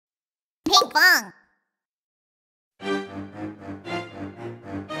Pinkfong.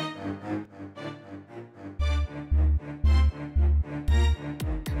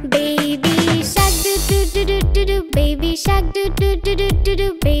 Baby shark do do do do do do, baby shark do do do do do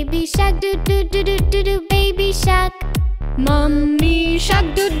do, baby shark do do do do do do, baby shark. Mommy shark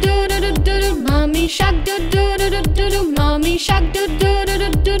do do do do do do, mommy shark do do do do do do, mommy shark do do do do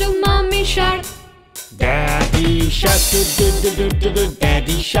do do, mommy shark. Daddy shark do do do do do do,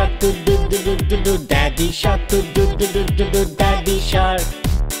 daddy shark do do do do do do, daddy shark do do do do do do, daddy shark.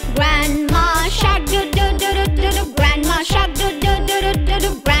 Grandma shark do do do do do do, grandma shark do do do do do do,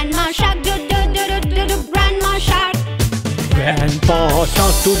 grandma shark do do do do do do, grandma shark. Grandpa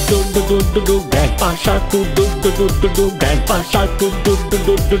shark do do do do do do, grandpa shark do do do do do do, grandpa shark do do do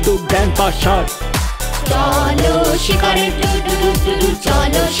do do do, grandpa shark. চলো শিকারে do do do do do,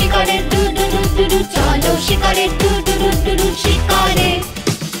 চলো শিকারে do do do do do, চলো শিকারে do do do do do, শিকারে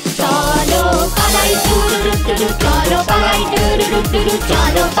চলো পালাই do do do do do, চলো পালাই do do do do do,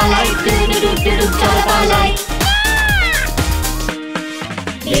 চলো পালাই do do do do do, চলো পালাই।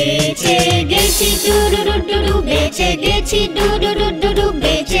 বেঁচে গেছি do do do do do, বেঁচে গেছি do do do do do,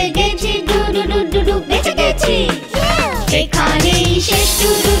 বেঁচে গেছি do do do do do, বেঁচে গেছি। এখানেই শেষ do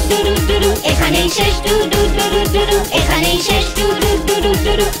do do do do do, এখানেই শেষ do do do do do do, এখানেই শেষ do do do do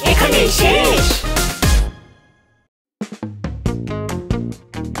do do, এখানেই শেষ।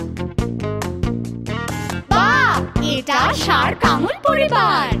 বাহ, এটা ষাঁড় কামুন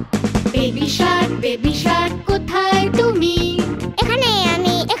পরিবার। বেবি শার্ক কোথায় তুমি?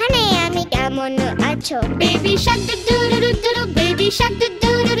 এখানে আমি কেমন আছো? Baby Shark do do do do do, baby Shark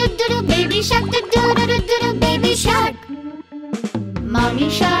do do do do do, baby Shark do do do do do, baby Shark.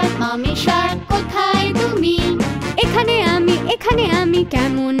 মামি শার্ক কোথায় তুমি? এখানে আমি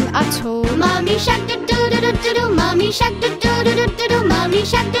কেমন আছো? মামি Shark do do do do do, মামি Shark do do do do do, মামি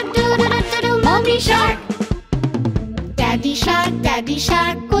Shark do do do do do, মামি শার্ক। ড্যাডি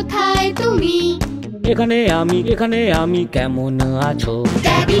শার্ক কোথায় তুমি? এখানে আমি কেমন আছো?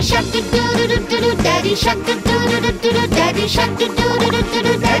 Daddy Shark do do do do do, daddy Shark do do do do do, daddy Shark do do do do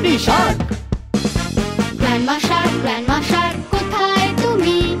do, daddy Shark. Grandma Shark কোথায়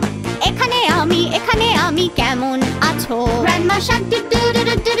তুমি? এখানে আমি কেমন আছো? Grandma Shark do do do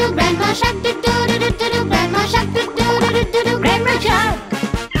do do, grandma Shark do do do do do, grandma Shark do do do do do, grandma Shark.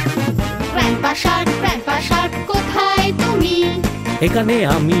 Grandpa Shark কোথায় তুমি?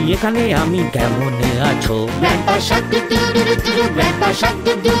 এখানে আমি কেমন আছো? Grandpa Shark do do do do do, grandpa Shark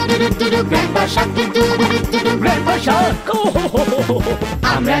do do do do do, grandpa Shark do do do do do, grandpa Shark.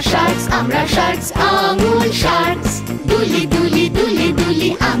 আমরা sharks আঙুল sharks, দুলি দুলি দুলি দুলি,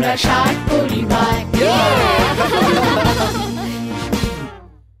 আমরা শার্ক পরিবার।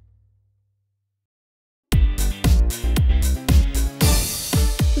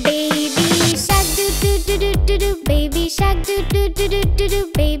 Baby shark do do do do do do, baby shark do do do do do do,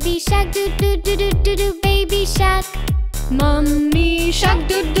 baby shark do do do do do do, baby shark. Mommy shark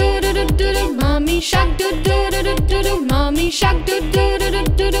do do do do do do, mommy shark do do do do do do, mommy shark do do do do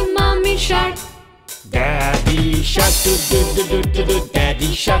do do, mommy shark. Daddy shark do do do do do do, daddy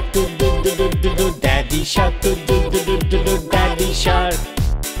shark do do do do do do, daddy shark do do do do do do, daddy shark.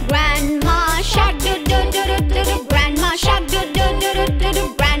 Grandma shark do do do do do do, grandma shark do do do do do do,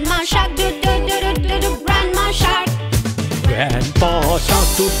 grandma shark do do do do do do, grandma shark. Grandpa shark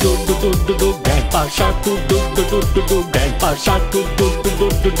do do do do do do, grandpa shark do do do do do do, grandpa shark do do do do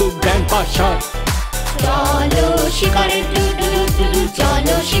do do, grandpa shark. চলো শিকারে do do do do do,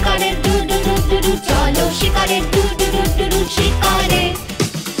 চলো শিকারে do do do do do, চলো শিকারে do do do do do, শিকারে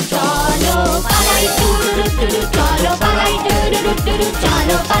চলো পালাই do do do do do, চলো পালাই do do do do do,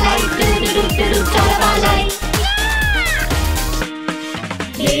 চলো পালাই do do do do do, চলো পালাই।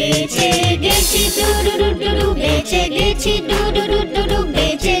 বেঁচে গেছি do do do do do, বেঁচে গেছি do do do do do,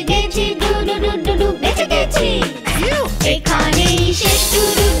 বেঁচে গেছি do do do do do, বেঁচে গেছি। এখানেই শেষ do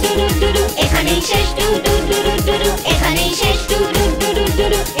do do do do do, এখানেই শেষ do do do do do do, এখানেই শেষ do do do do do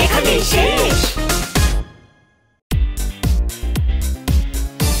do, এখানেই শেষ।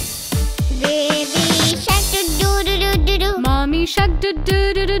 Baby shark do do do do do do, mommy shark do do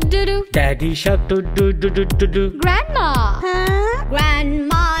do do do do, Daddy shark do do do do do do, grandma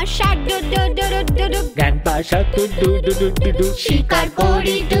grandma shark do do do do do do, grandpa shark do do do do do do, শিকার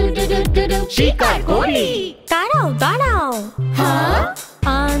করি do do do do do, শিকার করি। দাঁড়াও হ্যাঁ,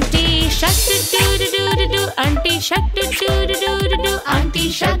 aunty Shark do do do do do do, aunty Shark do do do do do do, aunty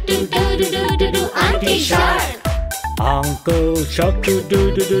Shark do do do do do do, aunty Shark. Uncle shark do do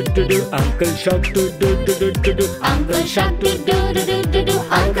do do do do, Uncle shark do do do do do do, Uncle shark do do do do do do,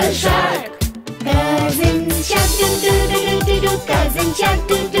 Uncle shark. Cousin shark do do do do do do, cousin shark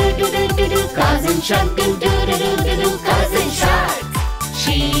do do do do do do, shark do do do do do do, cousin shark.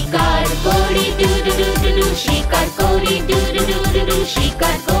 শিকার করি do do do do do, শিকার করি do do do do do,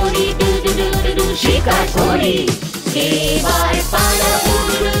 শিকার করি do do do do do, শিকার করি। এবার পালাও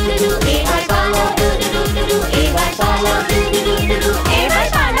ডু ডু ডু ডু, এবার পালাও do do do do do, এবার পালাও do do do do do, এবার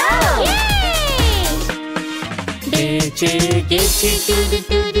পালাও। বেঁচে গেছি do do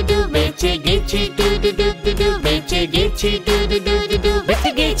do do do, বেঁচে গেছি do do do do do, বেঁচে গেছি do do do do do,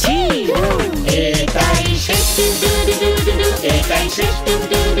 বেঁচে গেছি। এটাই শেষ do do do do do, এটাই শেষ do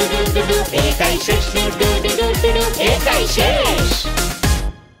do do do do, এটাই শেষ do do do do do, এটাই শেষ।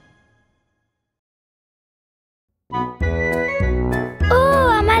 ও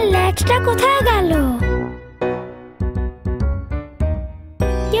আমার ল্যাজটা কোথায় গেল?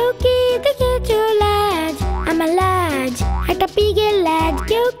 কেউ কি দেখেছো ল্যাজ? আমার ল্যাজ একটা পিগের ল্যাজ।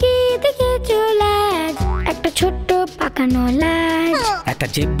 কেউ কি দেখেছো ল্যাজ? একটা ছোট্ট পাকানো ল্যাজ। একটা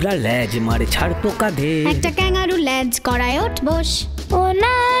জেব্রা ল্যাজ মারে ছাড় পোকা দে। একটা ক্যাঙ্গারু ল্যাজ করায় ওঠ বস। ও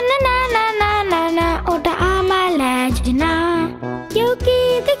না না না না না না না, ওটা আমার ল্যাজ না। কেউ কি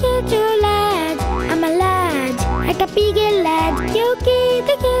দেখেছো ল্যাজ? আমার ল্যাজ একটা পিগের ল্যাজ। কেউ কি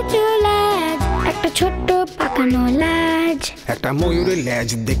দেখেছো ল্যাজ? একটা ছোট্ট পাকানো ল্যাজ। একটা ময়ূরের ল্যাজ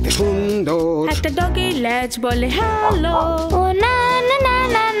দেখতে সুন্দর। একটা ডগের ল্যাজ বলে হ্যালো। ও না না না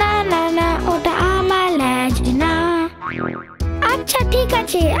না না না না, ওটা আমার ল্যাজ না। আচ্ছা ঠিক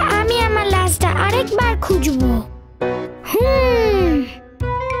আছে, আমি আমার ল্যাজটা আরেকবার খুঁজবো।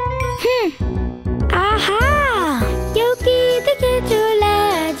 আহা, কেউ কি দেখেছো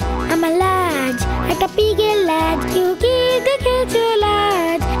ল্যাজ? আমার ল্যাজ একটা পিগের ল্যাজ। কেউ কি দেখেছো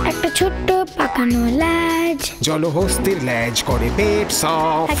ল্যাজ? একটা ছোট্ট পাকানো ল্যাজ। জলহস্তির ল্যাজ করে পেট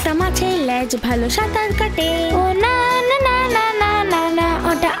সাফ। একটা মাছের ল্যাজ ভালো সাঁতার কাটে। ও না না না না না না না,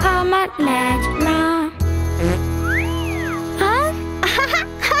 ওটা আমার ল্যাজ না।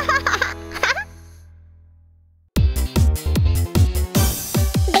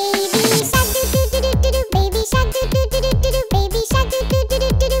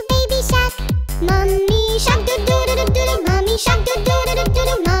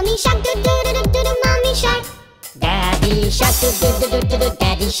 Daddy shark do do do do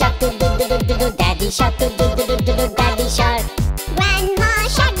do do, daddy shark do do do do do do, daddy shark. Grandma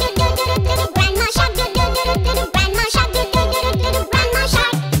shark do do do do do do, grandma shark do do do do do do, grandma shark do do do do do do, grandma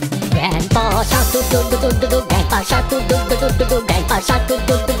shark. Grandpa shark do do do do do do, grandpa shark do do do do do do, grandpa shark do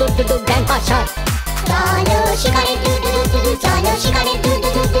do do do do do, grandpa shark. চলো শিকারে do do do do do, চলো শিকারে do do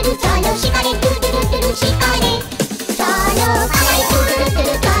do do do, চলো শিকারে do do do do do, শিকারে। চলো পালাই do do do do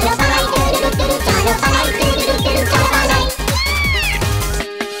do, চলো পালাই do do do do do, চলো পালাই do do do do do, চলো পালাই।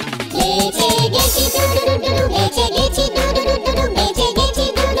 বেঁচে গেছি ডু ডু ডু ডু, বেঁচে গেছি ডু ডু ডু ডু, বেঁচে গেছি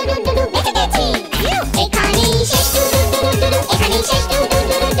ডু ডু ডু ডু, বেঁচে গেছি। এখানেই শেষ ডু ডু ডু ডু, এখানেই শেষ ডু ডু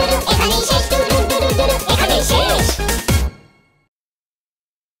ডু ডু, এখানেই শেষ ডু ডু ডু ডু, এখানেই শেষ।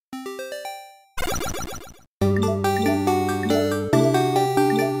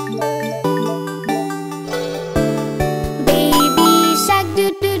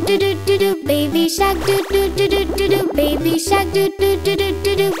 Baby shark do do do do do do, baby shark do do do do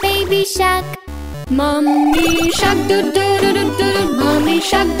do do, baby shark. Mommy shark do do do do do do, mommy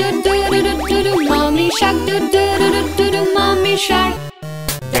shark do do do do do do, mommy shark do do do do do do, mommy shark.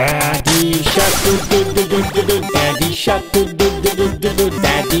 Daddy shark do do do do do do, daddy shark do do do do do do,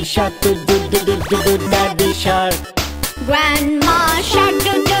 daddy shark do do do do do do, daddy shark. Grandma shark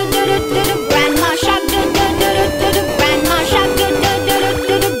do do do do do do, grandma shark do do do do do do, grandma shark do do do do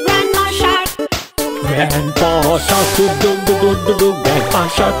do do, grandma shark. Grandpa shark do do do do do do, grandpa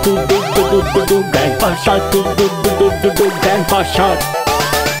shark do do do do do do, grandpa shark do do do do do do, grandpa shark.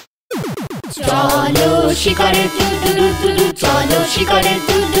 চলো শিকারে do do do do do, চলো শিকারে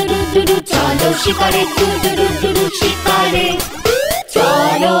do do do do do, চলো শিকারে do do do do do, শিকারে।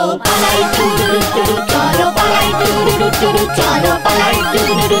 চলো পালাই do do do do do, চলো পালাই do do do do do, চলো পালাই do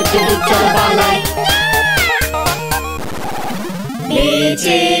do do do do, চলো পালাই।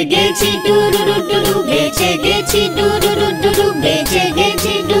 বেঁচে গেছি do do do do do, বেঁচে গেছি do do do do do, বেঁচে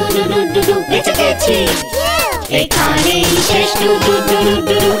গেছি do do do do do, বেঁচে গেছি। এখানেই শেষ do do do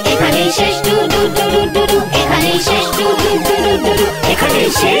do do, এখানেই শেষ do do do do do, এখানেই শেষ do do do do do, এখানেই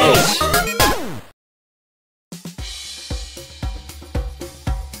শেষ।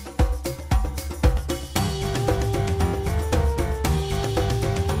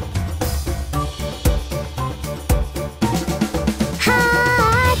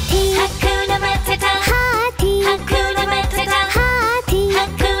 হাতি Hakuna Matata, হাতি Hakuna Matata, হাতি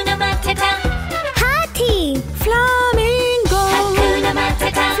Hakuna Matata, হাতি flamingo Hakuna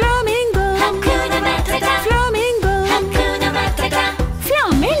Matata, flamingo Hakuna Matata, flamingo Hakuna Matata,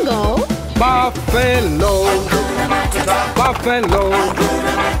 Buffalo, buffalo,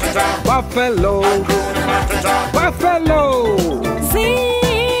 buffalo, buffalo.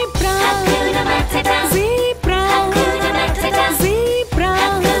 Zebra, zebra, zebra, zebra.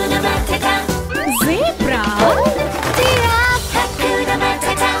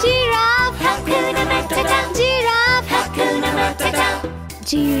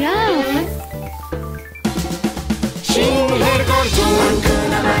 Giraffe. সিংহের গর্জন,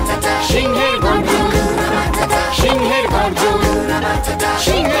 সিংহের গর্জন, সিংহের গর্জন,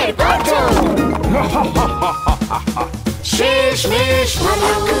 সিংহের গর্জন। শেষমেশ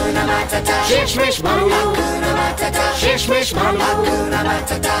ভালো, শেষমেশ ভালো, শেষমেশ ভালো,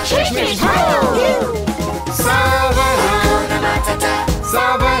 শেষমেশ ভালো। Savanna,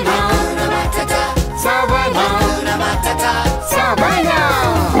 savanna, savanna, savanna.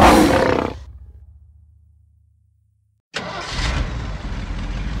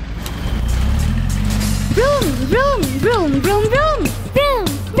 Vroom, vroom, vroom, vroom, vroom. Vroom,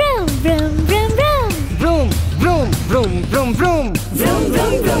 vroom, vroom, vroom, vroom. Vroom, vroom, vroom, vroom, vroom. Vroom,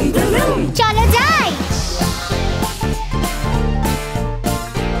 vroom, vroom, vroom, vroom. চলো যাই।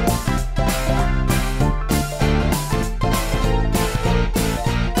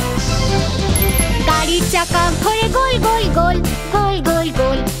 গাড়ির চাকা ঘোরে গোল গোল গোল, গোল গোল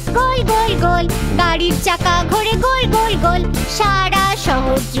গোল, গোল গোল গোল। গাড়ির চাকা ঘোরে গোল গোল গোল, সারা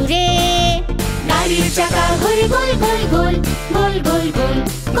শহর জুড়ে। গাড়ির চাকা ঘোরে গোল গোল গোল, গোল গোল গোল,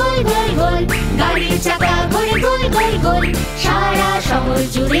 গোল গোল গোল। গাড়ির চাকা ঘোরে গোল গোল গোল, সারা শহর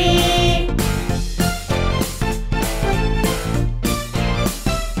জুড়ে।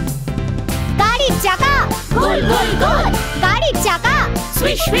 গাড়ির চাকা গোল গোল গোল, গাড়ির চাকা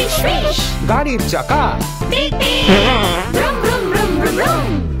সুইশ সুইশ সুইশ। গাড়ির চাকা পিক পিক, ব্রুম ব্রুম ব্রুম ব্রুম ব্রুম।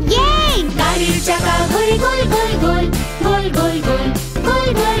 ইয়ে! গাড়ির চাকা ঘোরে গোল গোল গোল, গোল গোল গোল, গোল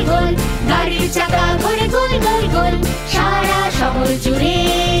গোল গোল। গাড়ির চাকা ঘোরে গোল গোল গোল, সারা শহর জুড়ে।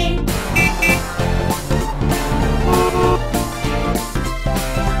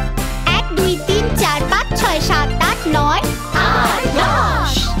 1 2 3 4 5 6 7 8 9 8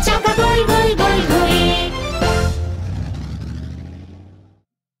 10 চাকা গোল গোল গোল ঘোরে।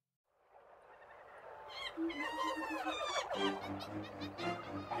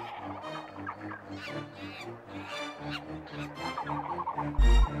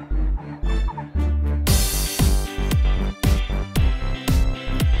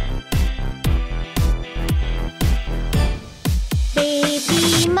 Baby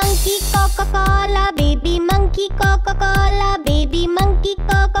monkey Coca-Cola, baby monkey Coca-Cola, baby monkey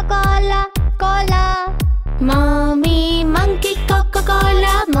Coca-Cola, cola. Mommy monkey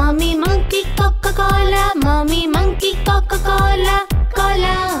Coca-Cola, mommy monkey Coca-Cola, mommy monkey Coca-Cola,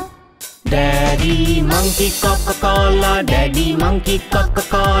 cola. Daddy monkey Coca-Cola, daddy monkey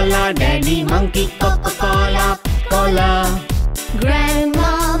Coca-Cola, daddy monkey Coca-Cola, cola.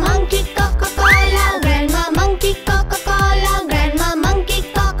 Grandma monkey Coca-Cola, grandma monkey Coca-Cola, grandma monkey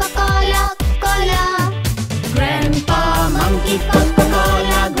Coca-Cola, cola. Grandpa monkey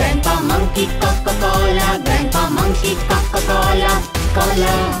Coca-Cola, grandpa monkey Coca-Cola, grandpa monkey Coca-Cola,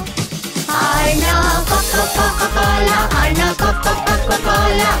 cola. Arna Coca-Cola, Arna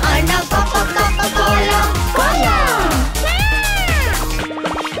Coca-Cola, Arna Coca-Cola, cola.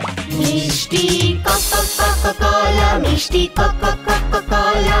 Mishti Coca-Cola, Mishti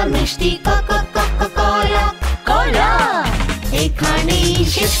Coca-Cola, Mishti Coca-Cola, cola. এখানেই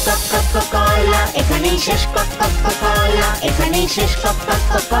শেষ Coca-Cola, এখানেই শেষ Coca-Cola, এখানেই শেষ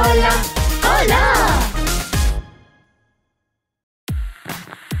Coca-Cola, cola.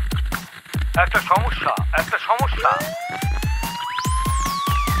 একটা সমস্যা, একটা সমস্যা।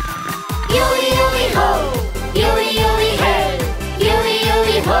 Yui yui ho, yui yui hey, yui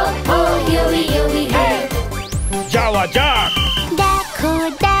yui ho ho, yui yui hey. যাওয়া যাক। দেখো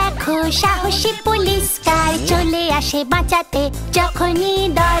দেখো সাহসী পুলিশ কার চলে আসে বাঁচাতে যখনই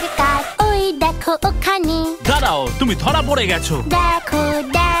দরকার। ওই দেখো ওখানে, দাঁড়াও, তুমি ধরা পড়ে গেছো। দেখো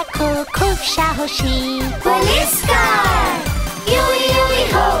দেখো খুব সাহসী Police car, yui yui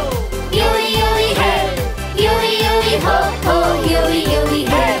ho, yui yui hey, yui yui ho ho, yui yui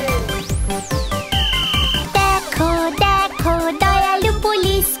hey. দেখো দেখো দয়ালু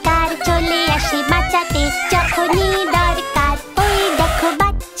পুলিশ কার চলে আসে বাঁচাতে যখনই দরকার। ওই দেখো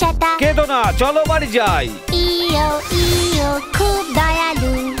বাচ্চাটা, কেঁদো না, চলো বাড়ি যাই। ইয়ো ইয়ো খুব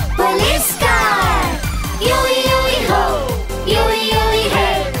দয়ালু। Police car, yui yui ho, yui yui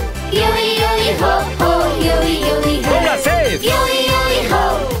hey, yui yui ho ho, yui yui hey. তোমরা safe. Yui yui ho,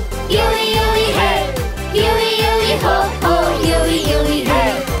 yui yui hey, yui yui ho ho, yui yui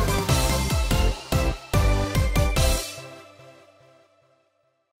hey.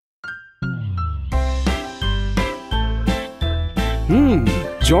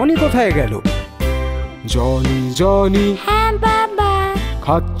 Johnny কোথায় গেল? জনি জনি হ্যাঁ বাবা।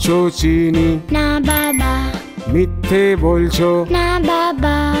 খাচ্ছ চিনি? না বাবা। মিথ্যে বলছো? না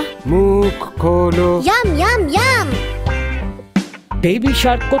বাবা। মুখ খোলো। Yam yam yam. Baby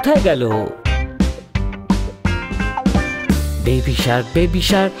Shark কোথায় গেল? বেবি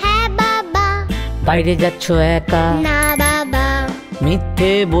শার্ক হ্যাঁ বাবা। বাইরে যাচ্ছ একা? না বাবা।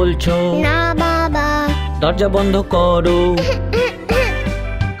 মিথ্যে বলছো? না বাবা। দরজা বন্ধ করো।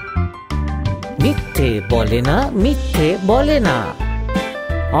 মিথ্যে বলে না।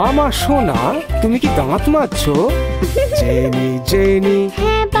 আমার সোনা, তুমি কি দাঁত মাজছো? জেনি জেনি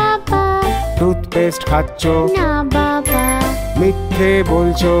হ্যাঁ বাবা। টুথপেস্ট খাচ্ছ? না বাবা। মিথ্যে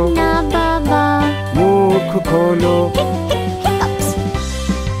বলছো? না বাবা। মুখ খোলো।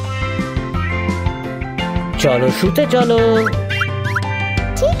 চলো শুতে চলো।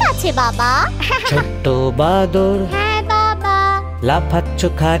 ঠিক আছে বাবা। ছোট্ট বাদর হ্যাঁ বাবা। লাফাচ্ছ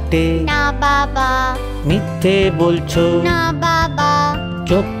খাটে? না বাবা। মিথ্যে বলছো? না বাবা।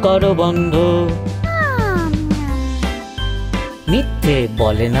 চোখ করো বন্ধ। মিথ্যে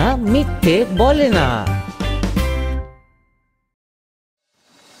বলে না।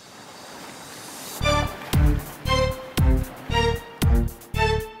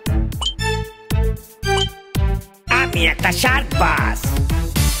 আমি একটা শার্ক বাস।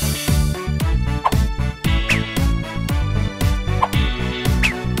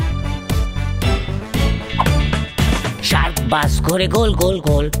 শার্ক বাস ঘোরে গোল গোল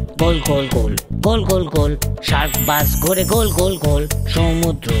গোল গোল গোল গোল গোল গোল গোল। শার্ক বাস ঘোরে গোল গোল গোল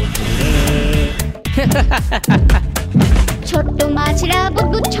সমুদ্র জুড়ে। ছোট্ট মাছরা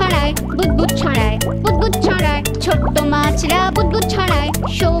বুদবুদ ছড়ায়, বুদবুদ ছড়ায়, বুদবুদ ছড়ায়। ছোট্ট মাছরা বুদবুদ ছড়ায়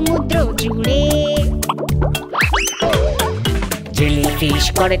সমুদ্র জুড়ে। জেলিফিশ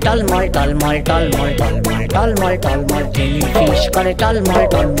করে টলমল টলমল টলমল টলমল টলমল টলমল। জেলিফিশ করে টলমল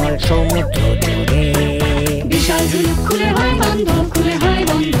টলমল সমুদ্র জুড়ে। বিশাল ঝিনুক খুলে হয় বন্ধ, খুলে হয়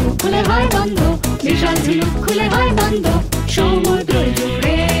বন্ধ, খুলে হয় বন্ধ। বিশাল ঝিনুক খুলে হয় বন্ধ সমুদ্র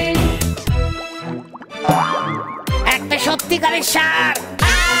জুড়ে। একটা সত্যিকারের শার্ক।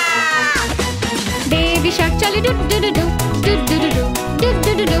 বেবি শার্ক চলে do do do do do do do do do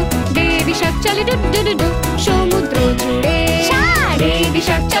do do do. Baby Shark চলে ডু ডু ডু ডু সমুদ্র জুড়ে। বেবি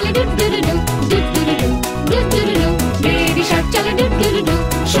শার্ক চলে do do do do do do do do do do do. Baby Shark চলে do do do do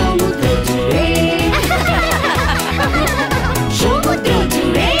সমুদ্র জুড়ে। সমুদ্র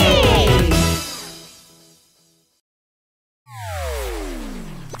জুড়ে।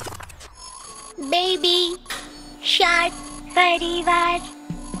 Baby Shark পরিবার,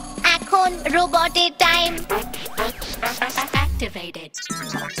 এখন রোবটের time. Activated.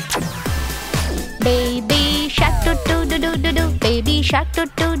 Baby Shark two to do do do do. Baby Shark two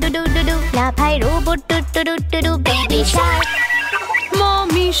to do do do do. লাফায় robot two to do do do. Baby Shark.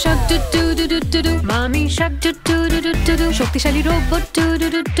 Mommy shark do do do do do do. Mommy shark do do do do do do. শক্তিশালী robot do do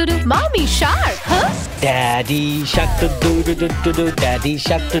do do do. Mommy shark, huh? Daddy Shark do do do do do. Daddy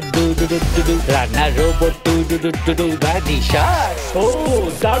Shark do do do do do. রান্নার robot do do do do do. Daddy Shark. ও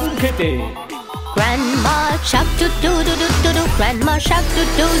দারুণ খেতে। Grandma shark do do do do do do. Grandma shark do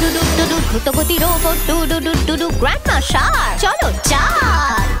do do do do do. দ্রুতগতি robot do do do do do. Grandma shark, চলো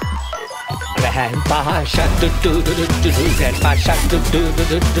চাল। Grandpa Shark do do do do do. Grandpa Shark do do do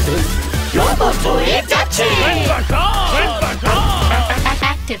do do. Robot হয়ে যাচ্ছে।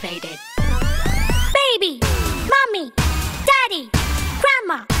 Activated. Baby, mommy, daddy,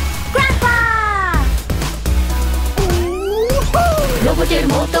 grandma, grandpa. রোবটের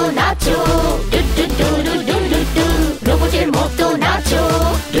মতো নাচো do do do do do do do. রোবটের মতো নাচো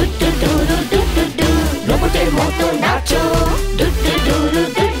do do do do do do do. রোবটের মতো নাচো do do do do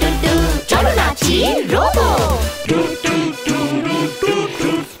do do do. চলো নাচি রোবট।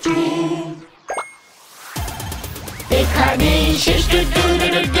 এখানেই শেষ do do do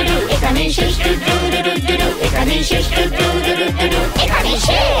do do do. এখানেই শেষ do do do do do do. এখানেই শেষ do do do do do do. এখানেই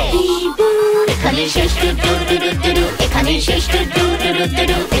শেষ। এখানেই শেষ do do do do do do. এখানেই শেষ do do do do do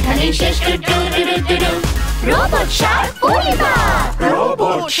do. এখানেই শেষ do do do do do do. Robot Shark পরিবার।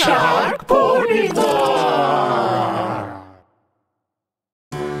 রোবট শার্ক পরিবার।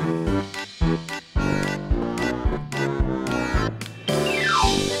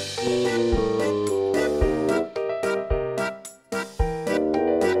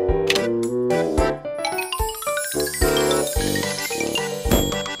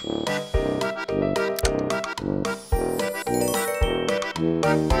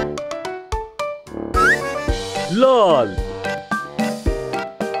 লাল।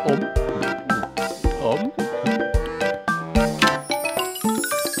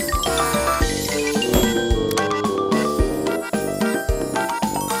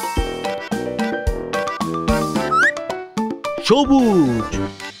 সবুজ।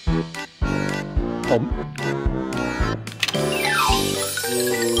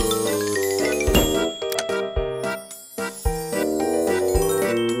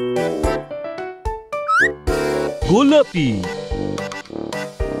 গোলাপি।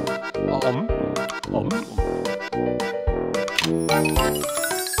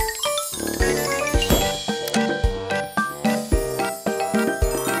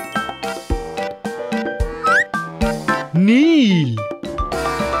 নীল।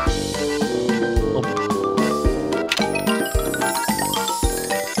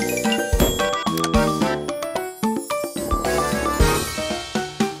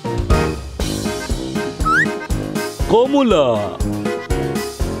 কমলা।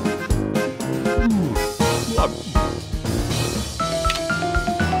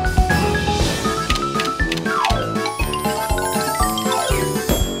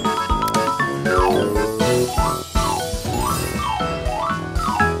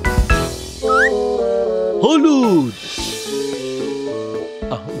 হলুদ।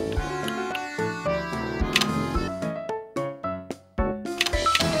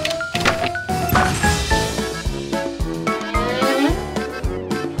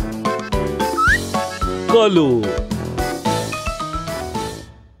 কালো।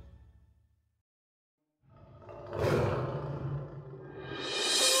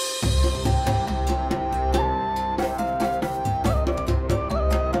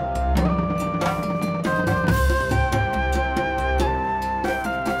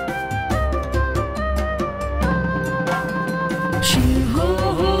 সিংহ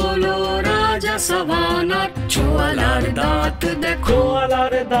হলো রাজা সাভানার, ছোয়ালার দাঁত দেখো,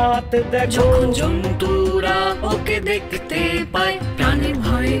 ছোয়ালার দাঁত দেখো। যখন জন্তুরা ওকে দেখতে পায়, প্রাণের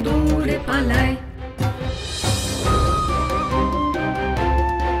ভয়ে দৌড়ে পালায়।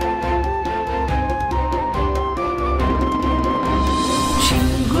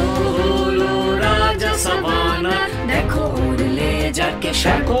 সিংহ হলো রাজা সাভানার, দেখো উড়লে যাকে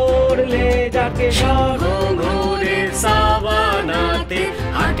সাগরলে যাকে ঘোরে সাভানাতে,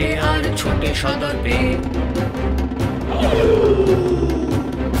 হাঁটে আর ছোটে সদর্পে।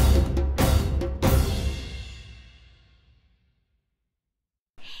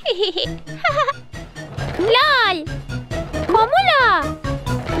 লাল, কমলা,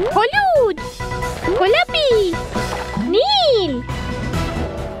 হলুদ, গোলাপি, নীল।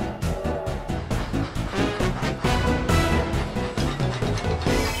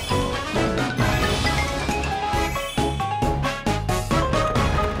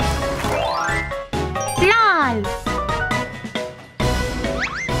 লাল।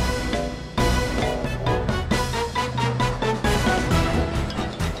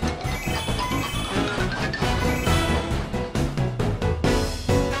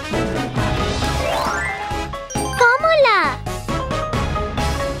 কমলা।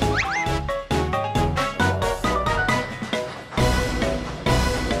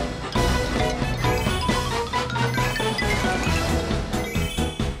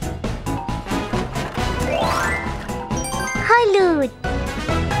 হলুদ।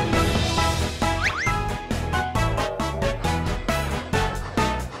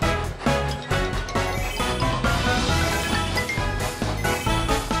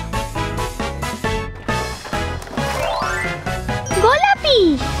 গোলাপি।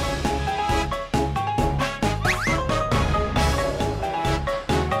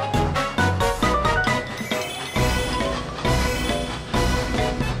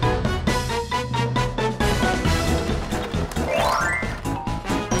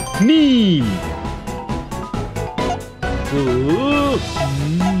 নীল।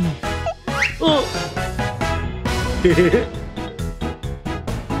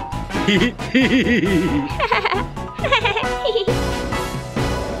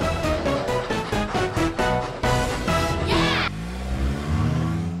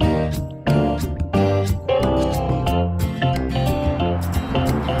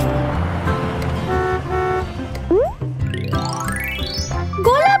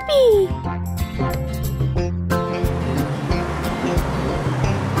 গোলাপি।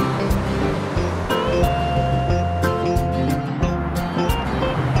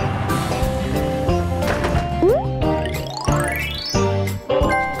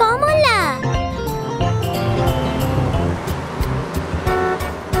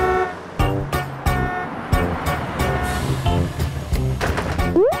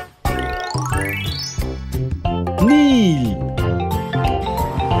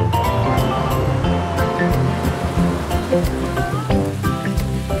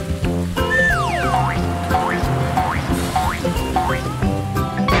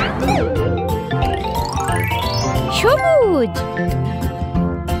 সবুজ।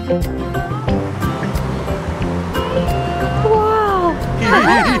 ওয়াও!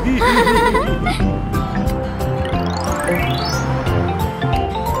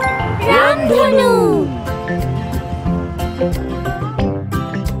 রামধনু।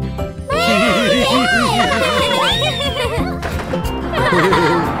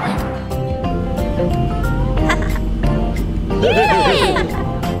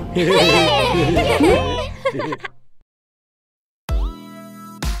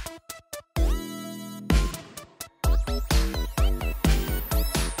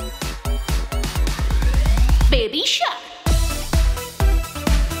 Baby shark.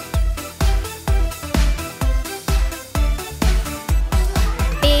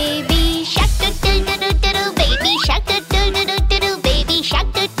 Baby shark, do do do do do. Baby shark, do do do do do. Baby shark,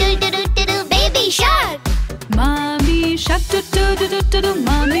 do do do do do. Baby shark. Mommy shark do do do do do do.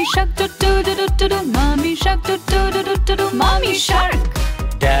 Mommy shark do do do do do do. Mommy shark do do do do do do. Mommy shark.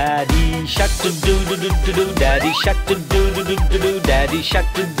 Daddy shark do do do do do do. Daddy shark do do do do do do. Daddy shark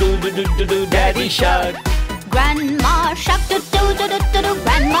do do do do do do. Daddy shark. Grandma shark, do do do do do do.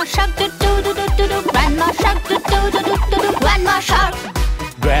 Grandma shark, do do do do do do. Grandma shark, do do do do do do. Grandma shark.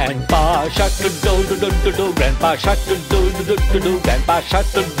 Grandpa shark do do do do do do. Grandpa shark do do do do do do. Grandpa shark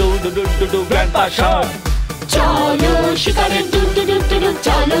do do do do do do. Grandpa shark. চলো শিকারে দু দু দু দু দু,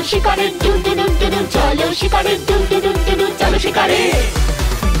 চলো শিকারে দু দু দু দু দু, চলো শিকারে দু দু দু দু দু, চলো শিকারে।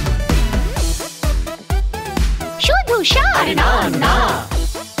 শুধু shark. আরে না না,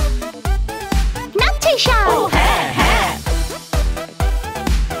 নাচছে shark. ও হ্যাঁ হ্যাঁ,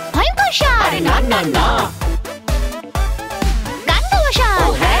 ভয়ঙ্কর shark. আরে না না না, গান গাওয়া shark. ও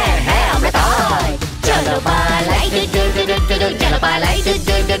হ্যাঁ হ্যাঁ আমরা তাই। চলো পালাই দু দু দু দু দু দু, চলো পালাই দু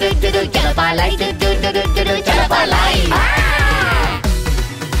দু দু দু দু দু, চলো পালাই দু দু দু দু দু দু, চলো পালাই।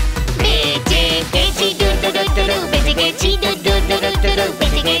 বেঁচে গেছি দু দু দু দু দু, বেঁচে গেছি দু দু দু দু দু দু,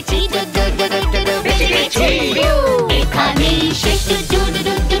 বেঁচে গেছি দু দু দু দু দু দু, বেঁচে গেছি। এখানেই শেষ দু দু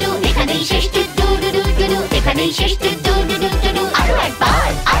দু দু দু, এখানেই শেষ দু দু দু দু দু, এখানেই শেষ দু দু দু দু দু, আরো একবার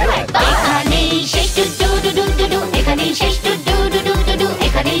আরো একবার। এখানেই শেষ দু দু দু দু দু, এখানেই শেষ দু দু দু দু দু,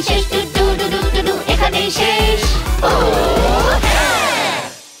 এখানেই শেষ দু দু দু দু দু, এখানেই শেষ। ও হ্যাঁ,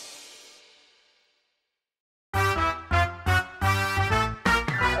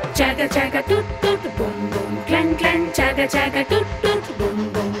 Chagga chagga toot toot boom boom clang clang. Chagga chagga toot toot boom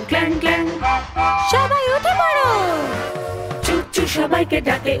boom clang clang. সবাই উঠে পড়ো। চুচু সবাইকে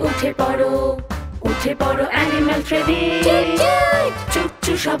ডাকে উঠে পড়ো, উঠে পড়ো অ্যানিমাল ট্রেনিং।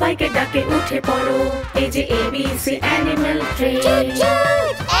 চুচু সবাইকে ডাকে উঠে পড়ো, এই যে ABC animal training.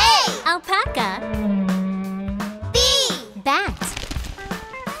 A. Alpaca. B. Bat.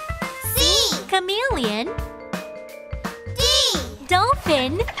 C. Chameleon. D.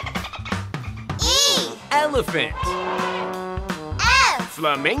 Dolphin. E. Elephant. F.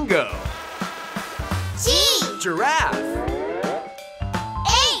 Flamingo. G. Giraffe.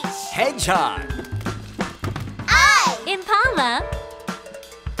 H. Hedgehog. I. Impala.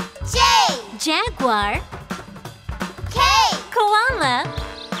 J. Jaguar. K. Koala.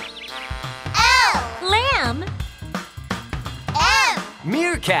 L. Lamb. M.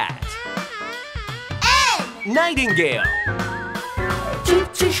 Meerkat. N. Nightingale.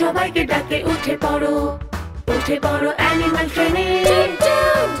 চুচু সবাইকে ডাকে উঠে পড়ো, উঠে পড়ো animal training.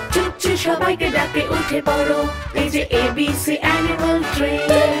 চুচু সবাইকে ডাকে উঠে পড়ো, এই যে ABC animal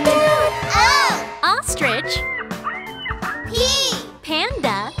training. O. Ostrich. P.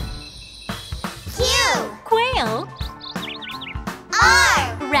 Panda. Q. Quail. R.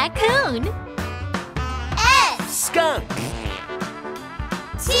 Raccoon. S. Skunk.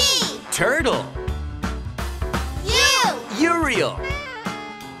 T. Turtle. U. Uriel.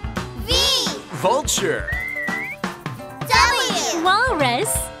 V. Vulture. W.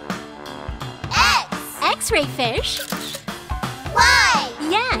 Walrus. X. X-ray fish. Y.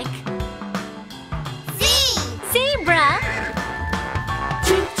 Yak. Z. Zebra.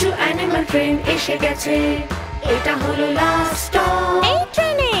 চুচু অ্যানিমাল ট্রেন এসে গেছে, এটা হলো লাস্ট স্টপ। এই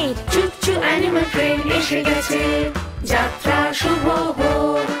ট্রেনের চুচু animal train এসে গেছে, যাত্রা শুভ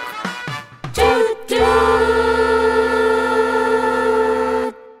হোক। চুচু।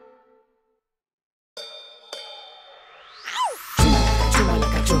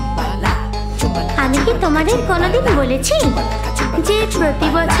 আমি কি তোমাদের কোনোদিন বলেছি যে প্রতি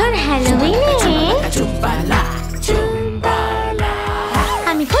বছর হ্যালোউইনে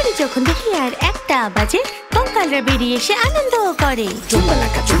আমি করি যখন দেখি আর একটা বাজে কঙ্কালরা বেরিয়ে এসে আনন্দ করে।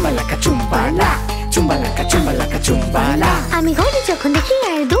 আমি ঘরে যখন দেখি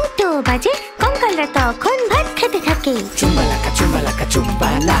আর দুটো বাজে কঙ্কালরা তখন ভাত খেতে থাকে।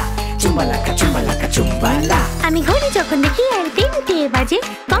 আমি আমি ঘড়ি যখন দেখি আর 3টে বাজে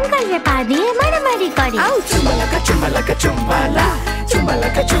কঙ্কালরা পা দিয়ে মারামারি করে চুম্বালাকা চুম্বালাকা চুম্বালা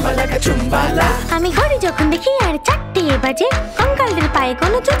চুম্বালাকা চুম্বালাকা চুম্বালা আমি ঘড়ি যখন দেখি আর 4টে বাজে কঙ্কালদের পায়ে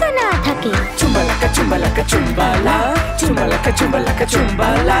কোনো জুতো না থাকে চুম্বালাকা চুম্বালাকা চুম্বালা চুম্বালাকা চুম্বালাকা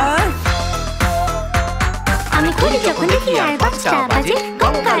চুম্বালা আমি ঘড়ি যখন দেখি আর 5টা বাজে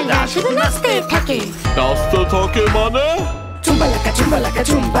কঙ্কালরা শুধু নাচতে থাকে নাচতে থাকে মানে চুম্বালাকা চুম্বালাকা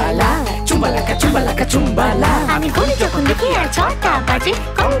চুম্বালা চুম্বালাকা চুম্বালাকা চুম্বালা আমি ঘড়ি যখন দেখি আর 6টা বাজে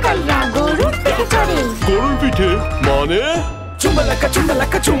কঙ্কালরা গরুর পিঠে চড়ে গরুর পিঠে মানে চুম্বালাকা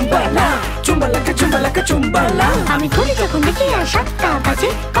চুম্বালাকা চুম্বালা চুম্বালাকা চুম্বালাকা চুম্বালা আমি ঘড়ি যখন দেখি আর 7টা বাজে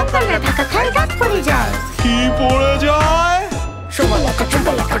কঙ্কালরা ঢাকা খায় দাঁত পড়ে যায় কি পড়ে যায় চুম্বালাকা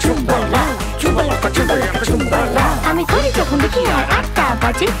চুম্বালাকা চুম্বালা চুম্বালাকা চুম্বালাকা চুম্বালা আমি ঘড়ি যখন দেখি আর 8টা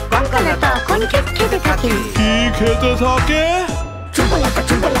বাজে কঙ্কালরা তখন কেক খেতে থাকে কি খেতে থাকে চুম্বালাকা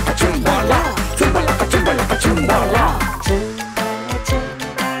চুম্বালাকা চুম্বালা চুম্বালাকা চুম্বালাকা চুম্বালা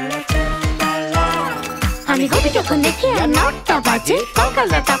আমি ঘড়ি যখন দেখি আর 9টা বাজে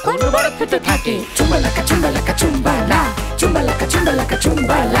কঙ্কালরা তখন বরফ খেতে থাকে চুম্বালাকা চুম্বালাকা চুম্বালা চুম্বালাকা চুম্বালাকা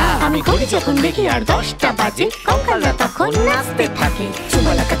চুম্বালা আমি ঘড়ি যখন দেখি আর 10টা বাজে কঙ্কালরা তখন নাচতে থাকে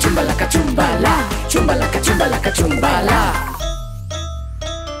চুম্বালাকা চুম্বালাকা চুম্বালা চুম্বালাকা চুম্বালাকা চুম্বালা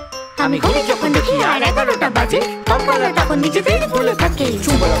আমি ঘড়ি যখন দেখি আর 11টা বাজে কঙ্কালরা তখন নিজেদের ভুলে থাকে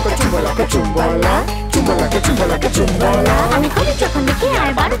চুম্বালাকা চুম্বালাকা চুম্বালা চুম্বালাকা চুম্বালাকা চুম্বালা আমি ঘড়ি যখন দেখি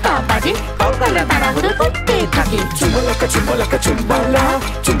আর 12টা বাজে কঙ্কালরা তাড়াহুড়ো করতে থাকে চুম্বালাকা চুম্বালাকা চুম্বালা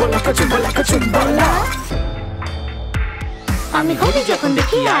চুম্বালাকা চুম্বালাকা চুম্বালা আমি ঘড়ি যখন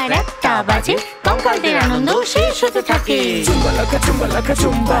দেখি আর 1টা বাজে কঙ্কালদের আনন্দ শেষ হতে থাকে চুম্বালাকা চুম্বালাকা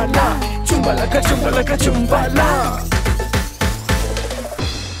চুম্বালা চুম্বালাকা চুম্বালাকা চুম্বালা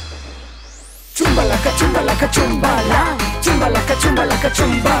চুম্বালাকা চুম্বালাকা চুম্বালা চুম্বালাকা চুম্বালাকা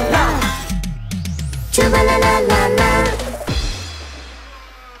চুম্বালা চুবালা লা লা লা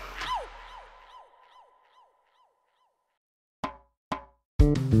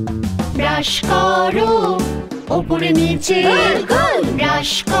ব্রাশ করো উপরে নিচে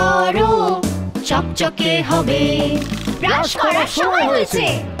ব্রাশ করো চকচকে হবে ব্রাশ করার সময় হয়েছে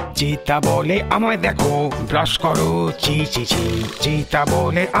চিতা বলে আমায় দেখো ব্রাশ করো চি চি চি চিতা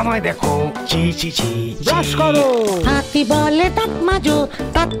বলে আমায় দেখো চি চি চি ব্রাশ করো হাতি বলে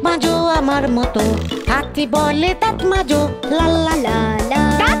দাঁত মাজো আমার মতো হাতি বলে দাঁত মাজো লা লা লা লা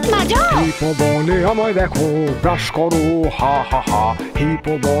দাঁত মাজো হিপো বলে আমায় দেখো ব্রাশ করো হা হা হা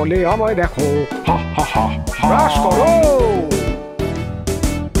হিপো বলে আমায় দেখো হা হা হা ব্রাশ করো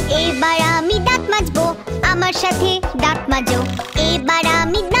এবার আমি দাঁত মাজবো আমার সাথে দাঁত মাজো এবার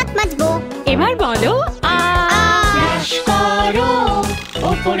আমি দাঁত মাজবো এবার বলো আ ব্রাশ করো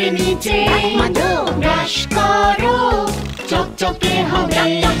উপরে নিচে ব্রাশ করো চকচকে হবে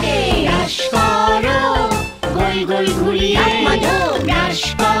ব্রাশ করো গোল গোল ঘুরিয়ে ব্রাশ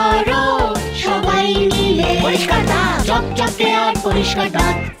করো সবাই মিলে পরিষ্কার দাঁত চকচকে আর পরিষ্কার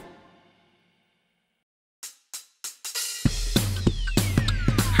দাঁত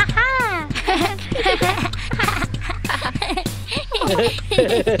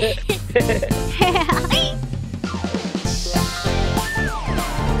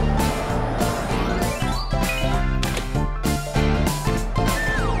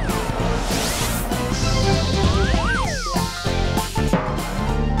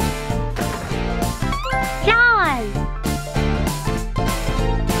লাল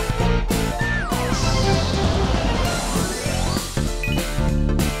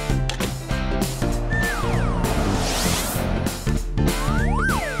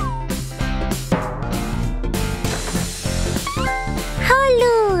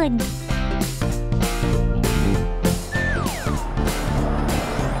হলুদ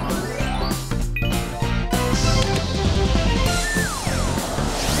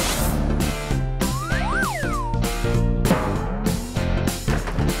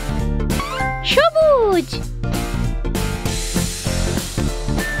সবুজ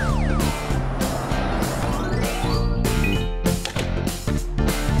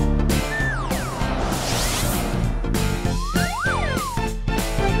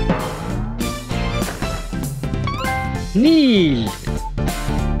নীল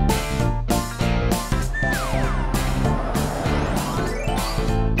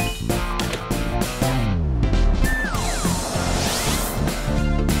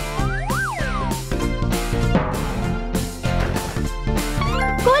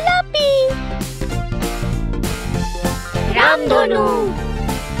গোলাপি রামধনু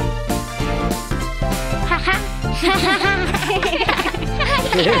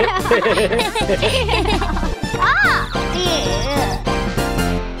Ah! Yeah.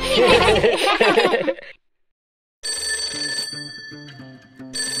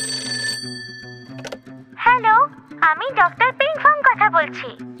 আমি ডক্টর পিংফং কথা বলছি।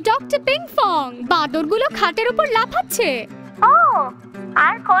 ডক্টর পিংফং, বাদরগুলো খাটের উপর লাফাচ্ছে। ও,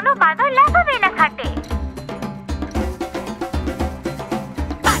 আর কোনো বাদর লাফাবে না খাটে।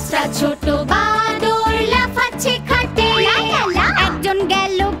 পাঁচটা ছোট বাদর লাফাচ্ছে খাটে। একজন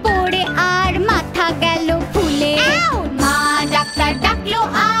গেল পড়ে আর মাথা গেল ফুলে। মা ডাক্তার ডাকলো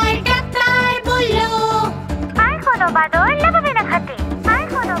আর ডাক্তার বললো, আর কোনো বাদর লাফাবে না খাটে, আর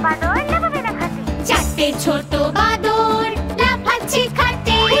কোনো বাদর লাফাবে না খাটে। চারটে ছোট বাদর লাফাচ্ছে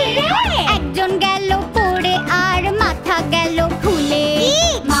খাটে। একজন গেল পড়ে আর মাথা গেল ফুলে।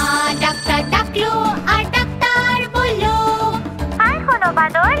 মা ডাক্তার ডাকলো আর ডাক্তার বললো, আর কোনো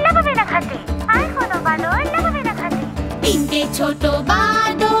বাদর লাফাবে না খাটে, আর কোনো বাদর লাফাবে না খাটে। তিনটে ছোট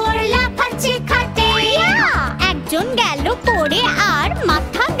বাদর লাফাচ্ছে খাটে। একজন গেল পড়ে আর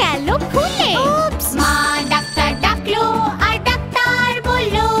মাথা গেল ফুলে। মা ডাক্তার ডাকলো আর ডাক্তার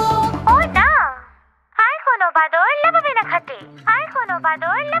বললো, ও না, আর কোনো বাদর লাফাবে না খাটে, আর কোনো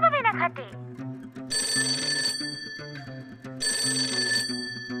বাদর লাফাবে না খাটে।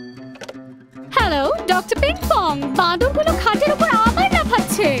 হ্যালো ডক্টর পিংফং, বাদরগুলো খাটের উপর আবার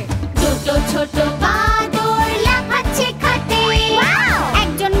লাফাচ্ছে। দুটো ছোট বাদর লাফাচ্ছে খাটে।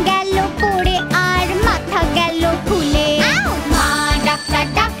 একজন গেল পড়ে আর মাথা গেল ফুলে। মা ডাক্তার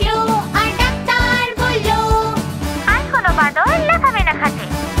ডাকলো আর ডাক্তার বললো, আর কোনো বাদর লাফাবে না খাটে,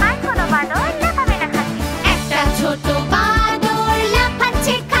 আর কোনো বাদর লাফাবে না খাটে। একটা ছোট বাদর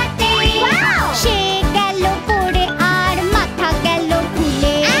লাফাচ্ছে খাটে। সে গেল পড়ে আর মাথা গেল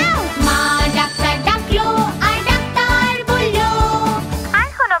ফুলে। মা ডাক্তার ডাকলো আর ডাক্তার বললো, আর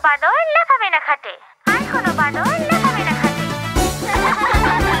কোনো বাদর লাফাবে না খাটে, আর কোনো বাদর লাফাবে না খাটে।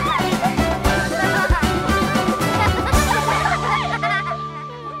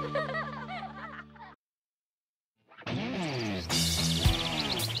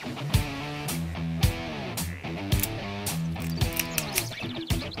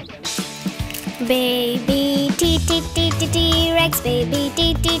 Baby T-Rex, baby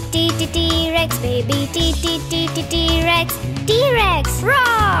T-Rex, baby T-Rex, T-Rex,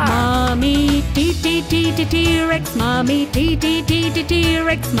 roar! Mommy T-Rex, mommy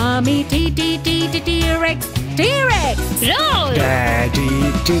T-Rex, mommy T-Rex, T-Rex, roar! Daddy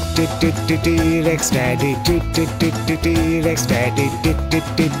T-Rex, Daddy T-Rex, Daddy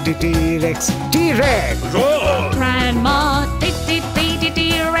T-Rex, T-Rex, roar! Grandma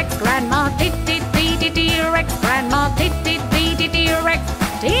T-Rex, Grandma T-Rex, Grandma T-Rex,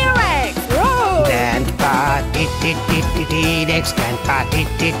 T-Rex, roar! Grandpa T-Rex, Grandpa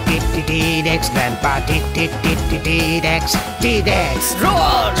T-Rex, Grandpa T-Rex, T-Rex,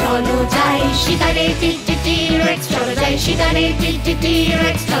 roar! চলো যাই শিকারে T-Rex, চলো যাই শিকারে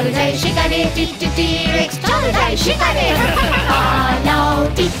T-Rex, চলো যাই শিকারে T-Rex, চলো যাই শিকারে। পালাও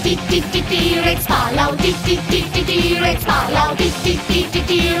T-Rex, পালাও T-Rex, পালাও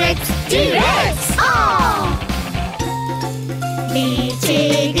T-Rex, T-Rex, বেঁচে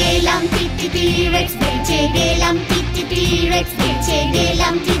গেলাম T-Rex, বেঁচে গেলাম T-Rex, বেঁচে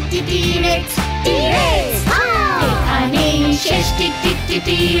গেলাম T-Rex, T-Rex, এখানেই শেষ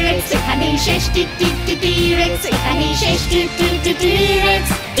T-Rex, এখানেই শেষ T-Rex, এখানেই শেষ T-Rex,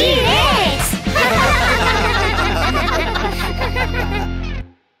 T-Rex.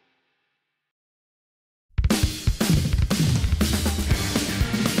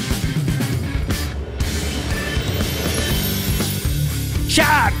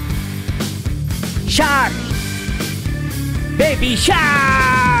 Shark! Shark! Baby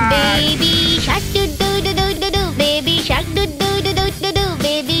shark! Baby shark do do do do do do, baby shark do do do do do do,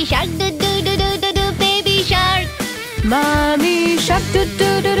 baby shark do do do do do do, baby shark. Mommy shark do do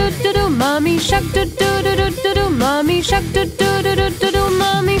do do do do, mommy shark do do do do do do, mommy shark do do do do do do,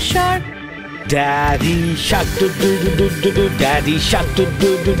 mommy shark. Daddy shark do do do do do do, Daddy shark do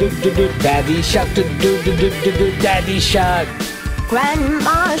do do do do do, Daddy shark do do do do do do, Daddy shark.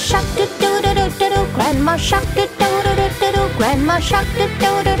 Grandma shark do do do do do do, Grandma shark do do do do do do, Grandma shark do do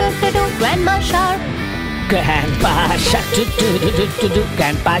do do do do, Grandma shark. Grandpa shark do do do do do do,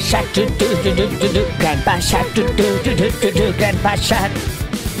 Grandpa shark do do do do do do, Grandpa shark do do do do do do, Grandpa shark.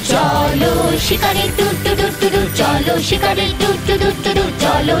 চলো শিকারে two two two two two, চলো শিকারে two two two two two,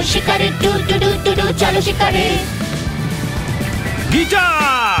 চলো শিকারে two two two two two, চলো শিকারে।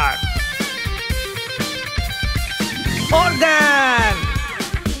 Guitar! Organ!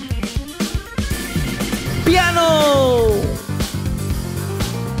 Piano!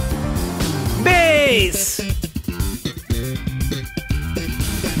 Bass!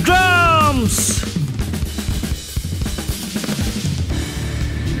 Drums!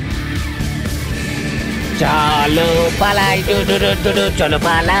 চার চলো পালাই do do do do do, চলো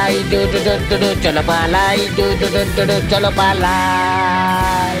পালাই do do do do do, চলো পালাই do do do do do, চলো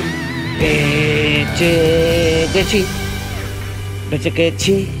পালাই। বেঁচে গেছি, বেঁচে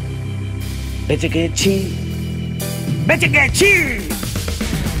গেছি, বেঁচে গেছি, বেঁচে গেছি।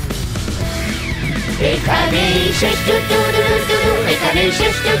 এখানে শেষ টু টু টু টু, এখানে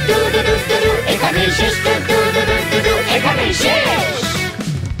শেষ টু টু টু টু, এখানে শেষ টু টু টু টু, এখানে শেষ।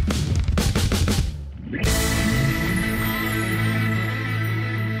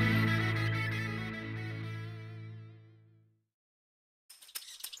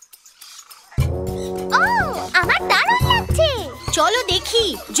 আমার দারুণ লাগছে। চলো দেখি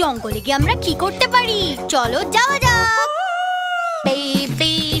জঙ্গলে গিয়ে আমরা কি করতে পারি। চলো যাওয়া যাক।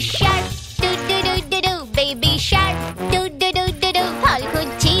 Baby Shark do do do do do, baby Shark do do do do do, ফল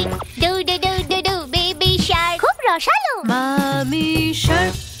খুঁজছি do do do do do, baby Shark খুব রসালো। মামি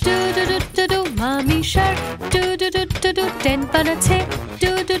Shark do do do do do, মামি Shark do do do do do, 10 পা আছে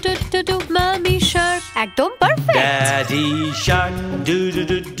do do do do do, মামি Shark একদম perfect. Daddy shark, do do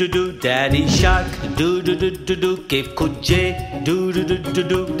do do do. Daddy shark, do do do do do. Cave খুঁজছে, do do do do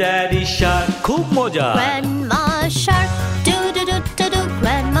do. Daddy shark, খুব মজা। Grandma Shark do do do do do,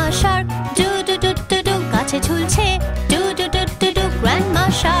 grandma Shark do do do do do, গাছে ঝুলছে do do do do do, grandma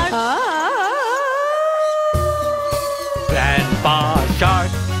Shark. Grandpa shark,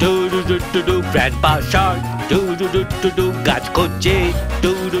 do do do do do. Grandpa shark, do do do do do. গাছ খুঁজছে,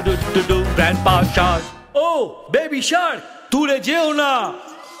 do do do do do. Grandpa shark, oh baby shark, দূরে যেও না।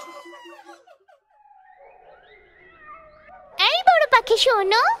 এই বড় পাখি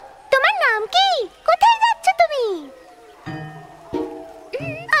শোনো, তোমার নাম কি? কোথায় যাচ্ছ তুমি?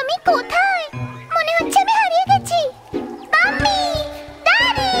 আমি কোথায়? মনে হচ্ছে আমি হারিয়ে গেছি। Mummy,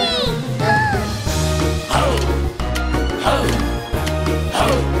 daddy.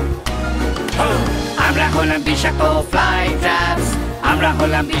 আমরা হলাম বিষাক্ত ফ্লাই ট্র্যাপস, আমরা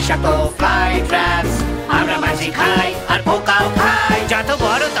হলাম বিষাক্ত ফ্লাই ট্র্যাপস। আমরা মাছি খাই আর পোকাও খাই, যত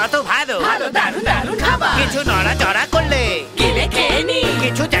বড় তত ভালো, ভালো দারুণ দারুণ খাবার। কিছু নড়াচড়া করলে গিলে খেয়ে নি,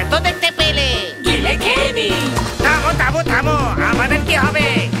 কিছু জ্যান্ত দেখতে পেলে গিলে খেয়ে নি। থামো থামো থামো, আমাদের কি হবে?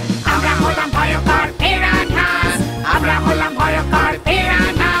 আমরা হলাম ভয়ঙ্কর পিরানহাস, আমরা হলাম ভয়ঙ্কর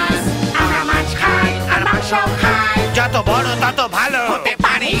পিরানহাস। আমরা মাছ খাই আর মাংস খাই, যত বড় তত ভালো হতে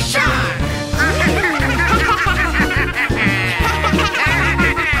পারি শার্ক।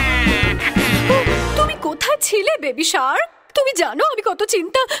 তুমি কোথায় ছিলে বেবি শার্ক? তুমি জানো আমি কত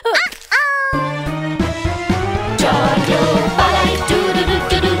চিন্তা। চলো পালাই do do do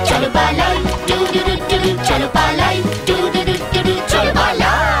do do, চলো পালাই do do do do do, চলো পালাই do do do do do, চলো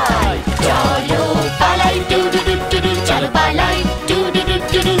পালাই। চলো পালাই do do do do do, চলো পালাই do do do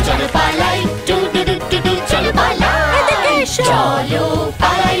do do, চলো পালাই do do do do do, চলো পালাই। চলো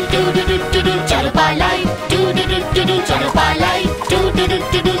পালাই do do do do do, চলো পালাই do do do do do, চলো পালাই do do do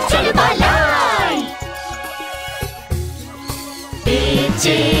do do, চলো পালাই।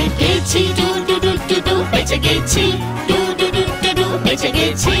 বেঁচে গেছি do do do do do, বেঁচে গেছি do do do do do, বেঁচে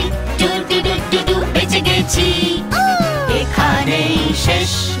গেছি do do do do do, বেঁচে গেছি। এখানেই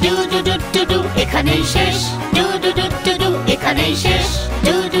শেষ do do do do do, এখানেই শেষ do do do do do, এখানেই শেষ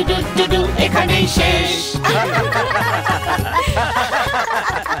do do do do do, এখানেই শেষ।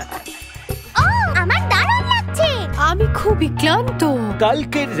 আমার দারুণ লাগছে। আমি খুবই ক্লান্ত।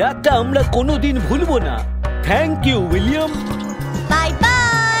 কালকের রাতটা আমরা কোনোদিন ভুলবো না। Thank you William. Bye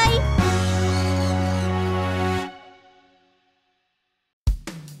bye.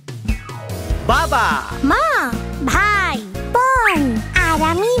 বাবা, মা, ভাই, বোন আর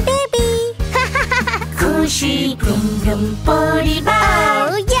আমি বেবি। খুশি ভ্রুম ভ্রুম পরিবার।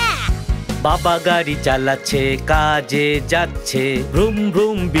 বাবা গাড়ি চালাচ্ছে, কাজে যাচ্ছে, vroom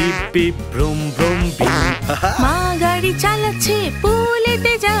vroom beep beep, vroom vroom beep. মা গাড়ি চালাচ্ছে,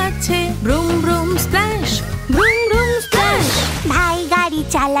 পুলেতে যাচ্ছে, ব্রুম ব্রুম স্প্ল্যাশ, ব্রুম ব্রুম স্প্ল্যাশ। ভাই গাড়ি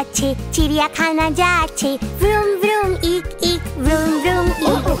চালাচ্ছে, চিড়িয়াখানা যাচ্ছে, ভ্রুম ভ্রুম ইক ইক, ভ্রুম ভ্রুম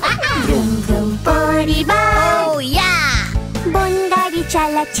ইক। ভ্রুম ভ্রুম পরিবার। বোন গাড়ি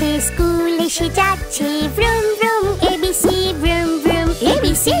চালাচ্ছে, স্কুল এসে যাচ্ছে, vroom vroom ABC, vroom vroom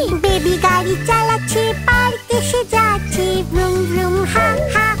ABC. Baby গাড়ি চালাচ্ছে, পার্ক এসে যাচ্ছে, ভ্রুম ভ্রুম হা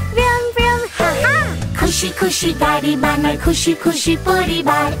হা, ভ্রুম ভ্রুম হা হা। খুশি খুশি গাড়ি বানায় খুশি খুশি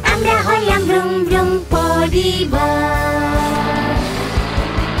পরিবার। আমরা হলাম ভ্রুম ভ্রুম পরিবার।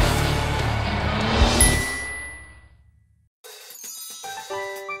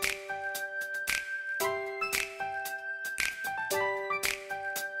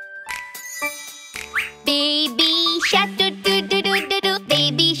 Baby shark do do do do do do,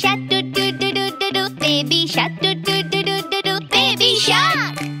 baby shark do do do do do do, baby shark do do do do do do, baby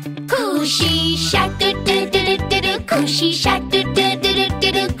shark. খুশি shark do do do do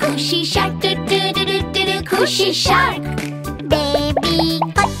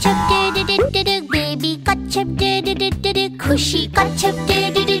কচ্ছপ baby কচ্ছপ খুশি কচ্ছপ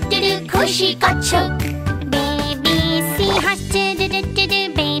খুশি কচ্ছপ baby C হাসছে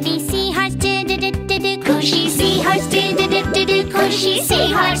baby C হাসছে খুশি সি হাসছে খুশি C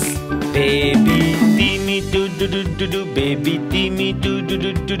has Baby Timmy do do do do do, baby Timmy do do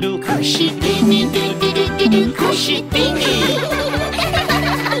do do do, খুশি Timmy do do do do do, খুশি Timmy.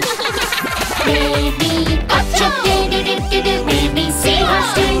 Baby কচ্ছপ do do do do do, baby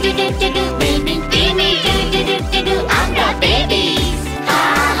seahorse do do do do do, baby Timmy do do do do do, আমরা babies. Ha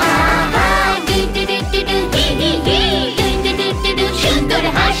ha ha do do do do do, hi hi hi do do do do do, সুন্দর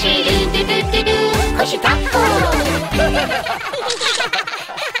হাসি do do do do do, খুশি থাকো.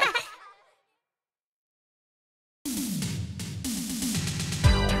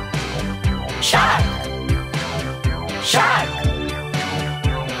 Shark! Shark!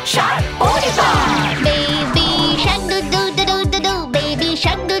 Shark পরিবার! Baby shark do do do do do do, baby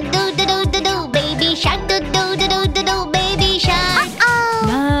shark do do do do do do, baby shark do do do do do do, baby shark.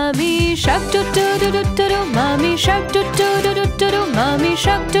 Mommy shark do do do do do do, mommy shark do do do do do do, mommy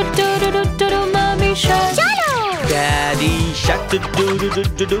shark do do do do do do, mommy shark. Daddy shark do do do do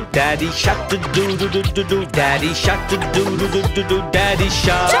do do, Daddy shark do do do do do do, Daddy shark do do do do do do, Daddy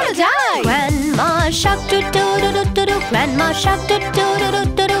shark. চলো যাই। Grandma shark do do do do do do, Grandma shark do do do do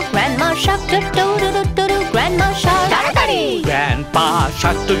do do, Grandma shark do do do do do do, Grandma shark. তাড়াতাড়ি। Grandpa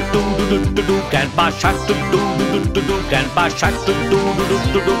shark do do do do do do, Grandpa shark do do do do do do, Grandpa shark do do do do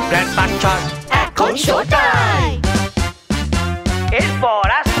do do, Grandpa shark. এখন শোটাই! এরপর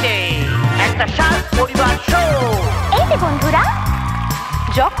আসছে একটা Shark পরিবার show. এই যে বন্ধুরা,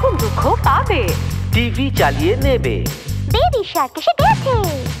 যখন দুঃখ পাবে টিভি চালিয়ে নেবে, বেবি শার্ক এসে গেছে,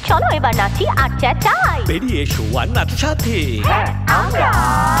 চলো এবার নাচি আর চেঁচাই। বেরিয়ে এসো আর নাচো সাথে। আমরা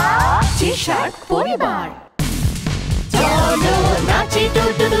যে শার্ক পরিবার। চলো নাচি do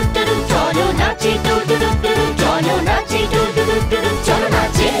do do do do, চলো নাচি do do do do do, চলো নাচি do do do do do, চলো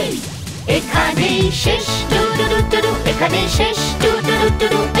নাচি। এখানেই শেষ do do do do do, এখানেই শেষ do do do do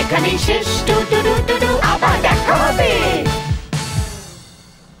do, এখানেই শেষ do do do do do, আবার দেখা হবে।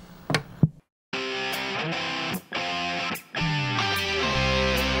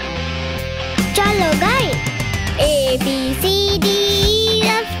 চলো গাই A B C D E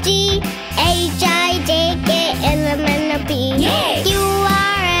F G H I J K L M N O P Q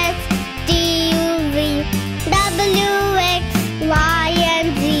R S T U V W X Y and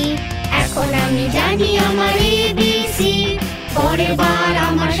Z এখন আমি জানি আমার ABC পরের বার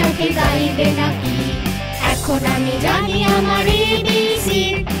আমার সাথে গাইবে নাকি এখন আমি জানি আমার ABC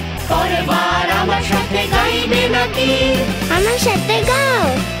পরের বার আমার সাথে গাইবে নাকি আমার সাথে গাও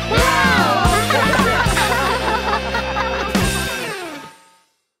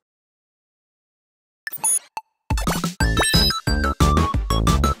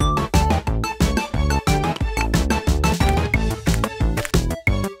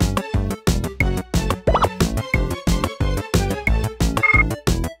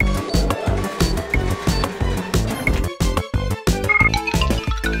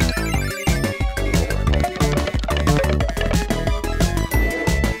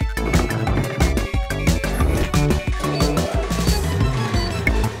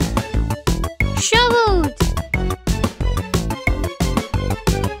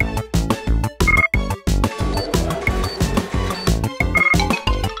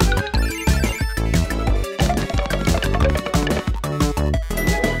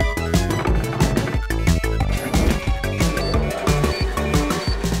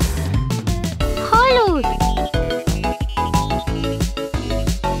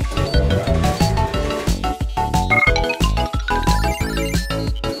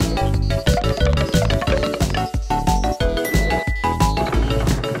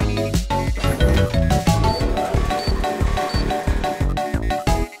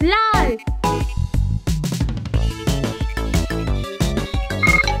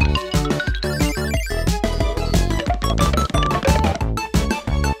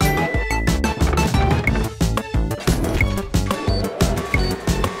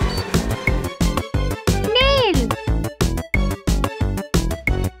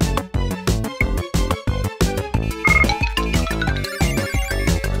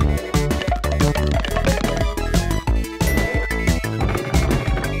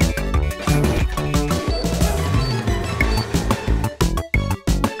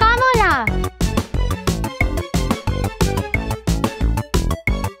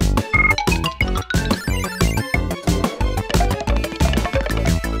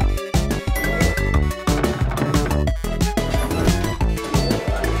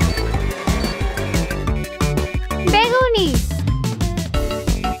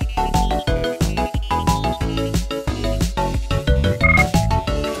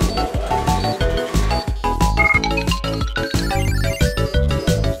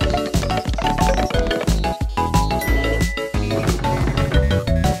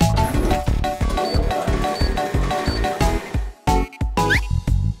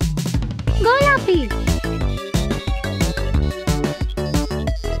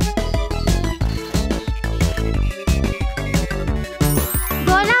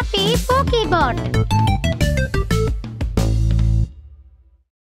keyboard.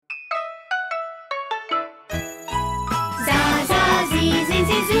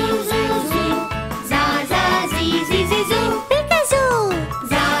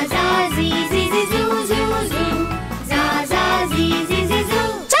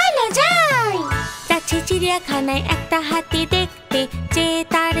 চিড়িয়াখানায় একটা হাতি দেখতে যে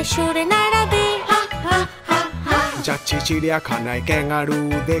তার সুরে নাড়াবে। যাচ্ছি চিড়িয়াখানায় ক্যাঙ্গারু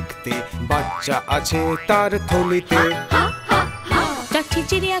দেখতে, বাচ্চা আছে তার থলিতে। যাচ্ছি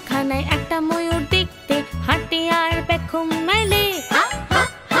চিড়িয়াখানায় একটা ময়ূর দেখতে, হাঁটে আর পেখম মেলে।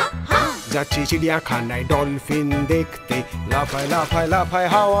 যাচ্ছি চিড়িয়াখানায় ডলফিন দেখতে, লাফায় লাফায় লাফায়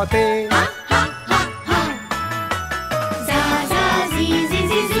হাওয়াতে।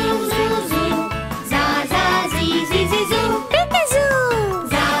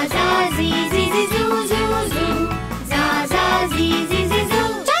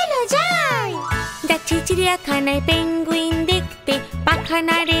 চিড়িয়াখানায় পেঙ্গুইন দেখতে, পাখা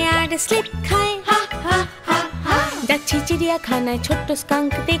নাড়ে আর স্লিপ খায়। যাচ্ছি চিড়িয়াখানায় ছোট্ট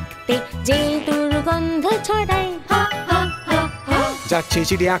স্কাঙ্ক দেখতে, যে দুর্গন্ধ ছড়ায়। যাচ্ছি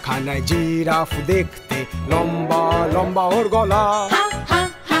চিড়িয়াখানায় জিরাফ দেখতে, লম্বা লম্বা ওর গলা।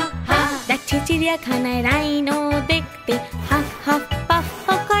 যাচ্ছি চিড়িয়াখানায় রাইনো দেখতে, হাফ হাফ পাফ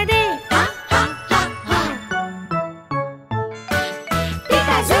করে।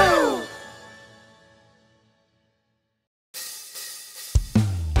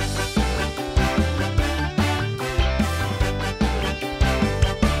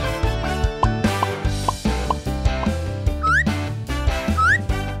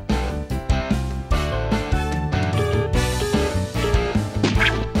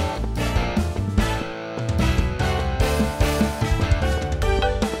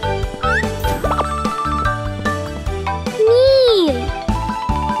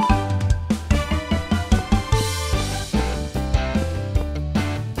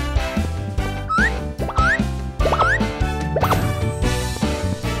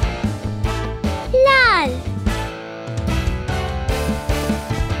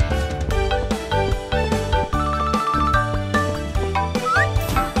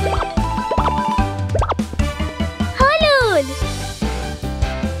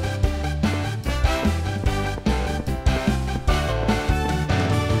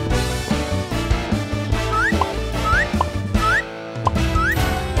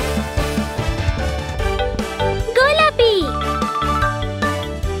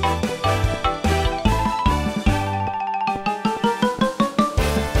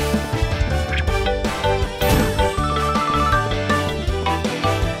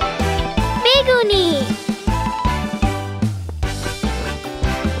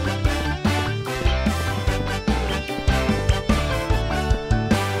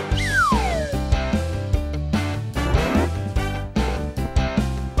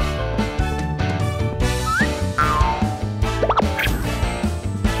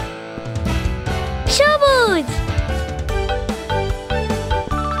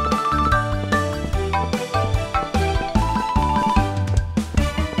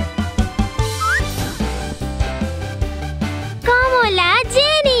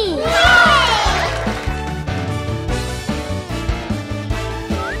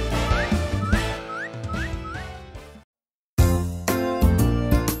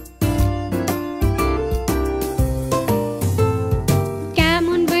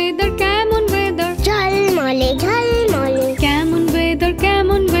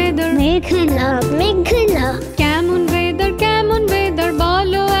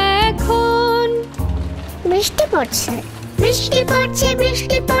 বৃষ্টি পড়ছে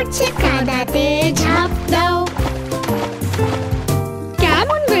বৃষ্টি পড়ছে, কাদাতে ঝাঁপ দাও।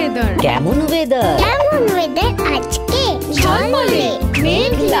 কেমন ওয়েদার কেমন ওয়েদার কেমন ওয়েদার আজকে, ঝলমলে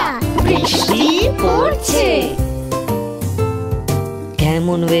মেঘলা বৃষ্টি পড়ছে।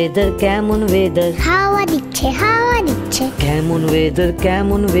 কেমন ওয়েদার হাওয়া দিচ্ছে হাওয়া দিচ্ছে, কেমন ওয়েদার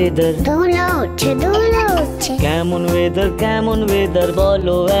দোলা উঠছে। কেমন ওয়েদার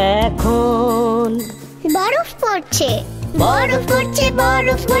বলো এখন। বরফ পড়ছে বরফ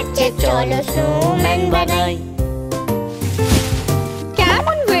পড়ছে, চলো স্নোম্যান বানাই।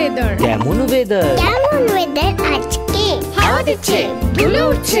 কেমন ওয়েদার আজকে, হাওয়া দিচ্ছে, দুলে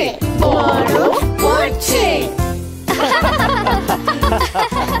উঠছে, বরফ পড়ছে।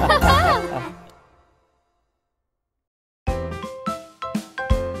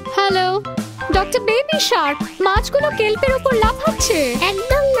 হ্যালো ডক্টর বেবি শার্ক, মাছগুলো কেল্পের উপর লাফাচ্ছে।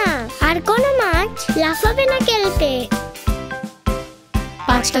 একদম না, আর কোনো মাছ লাফাবে না কেল্পে।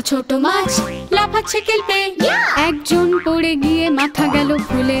 5টা ছোট মাছ লাফাচ্ছে কেলপে একজন পড়ে গিয়ে মাথা গেল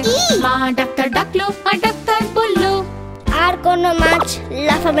ফুলে মা ডাক্তার ডাকলো আর ডাক্তার বললো আর কোনো মাছ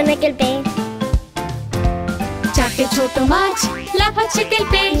লাফাবে না কেলপে চারটে ছোট মাছ লাফাচ্ছে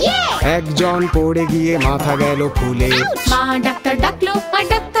কেলপে একজন পড়ে গিয়ে মাথা গেল ফুলে মা ডাক্তার ডাকলো আর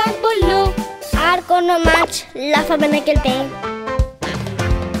ডাক্তার বললো আর কোনো মাছ লাফাবে না কেলপে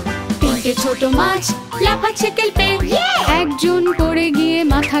তিনটে ছোট মাছ লাফাচ্ছে কেলপে একজন পড়ে গিয়ে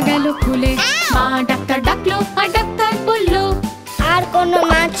মাথা গেল ফুলে মা ডাক্তার ডাকলো আর ডাক্তার বললো আর কোনো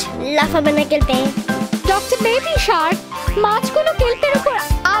মাছ লাফাবে না কেলপে ডক্টর বেবি শার্ক মাছগুলো কেলপের উপর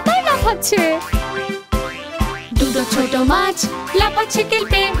আবার লাফাচ্ছে দুটো ছোট মাছ লাফাচ্ছে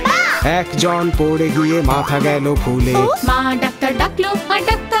কেলপে একজন পড়ে গিয়ে মাথা গেল ফুলে মা ডাক্তার ডাকলো আর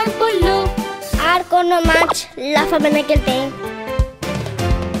ডাক্তার বললো আর কোনো মাছ লাফাবে না কেলপে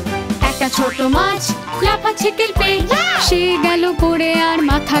একটা ছোট মাছ লাফাচ্ছে কেলপে সে গেল পড়ে আর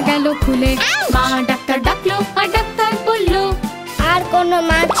মাথা গেল ফুলে মা ডাক্তার ডাকলো আর ডাক্তার বললো আর কোনো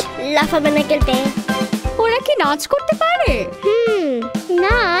মাছ লাফাবে না কেলপে ওরা কি নাচ করতে পারে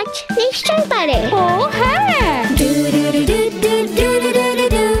নাচ নিশ্চয় পারে ও হ্যাঁ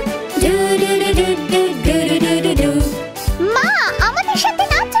মা আমাদের সাথে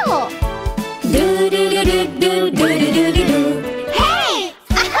নাচো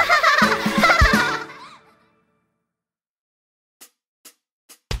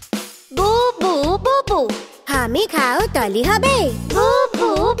বুবু বুবু হামি খাও তালি হবে বুবু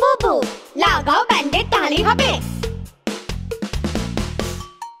বুবু লাগাও ব্যান্ডের তালি হবে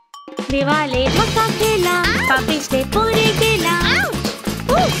দেওয়ালে ধাক্কা খেলাম পা পিছলে পড়ে গেলাম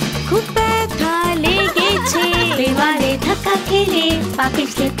খুব ব্যথা লেগেছে দেওয়ালে ধাক্কা খেলে পা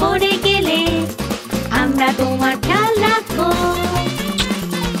পিছলে পড়ে গেলে আমরা তোমার খেয়াল রাখবো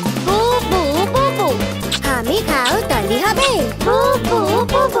বুবু বুবু হামি খাও তালি হবে বুবু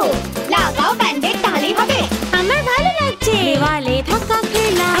বুবু লাগাও ব্যান্ডের তালি হবে আমার ভালো লাগছে দেওয়ালে ধাক্কা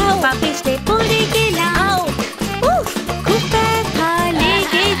খেলাম পা পিছলে পড়ে গেলাম খুব ব্যথা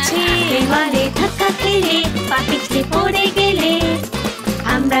লেগেছে দেওয়ালে ধাক্কা খেলে পা পিছলে পড়ে গেলে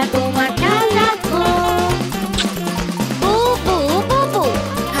আমরা তোমার খেয়াল রাখবো বুবু বুবু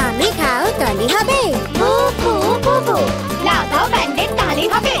হামি খাও তালি হবে বুবু বুবু লাগাও ব্যান্ডের তালি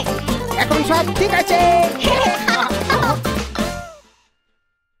হবে এখন সব ঠিক আছে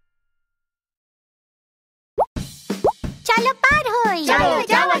চলো পার হই চলো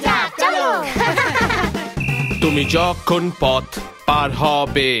যাওয়া যাক চলো তুমি যখন পথ পার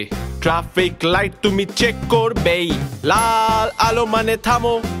হবে ট্রাফিক লাইট তুমি চেক করবেই লাল আলো মানে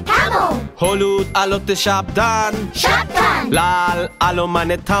থামো থামো হলুদ আলোতে সাবধান সাবধান লাল আলো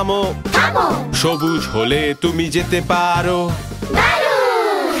মানে থামো থামো সবুজ হলে তুমি যেতে পারো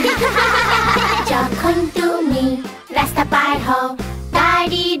যখন তুমি রাস্তা পার হও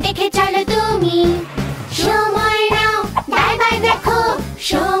গাড়ি দেখে চলো তুমি সময় নাও ড্রাইভার দেখো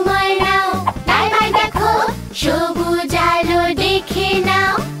সময় নাও ড্রাইভার দেখো সবুজ আলো দেখে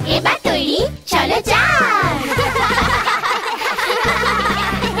নাও এবার তৈরি চলো যাই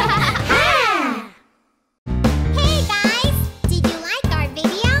Hey guys, did you like our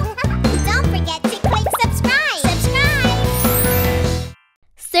video? Don't forget to click subscribe.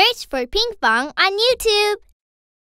 Search for Pinkfong on YouTube.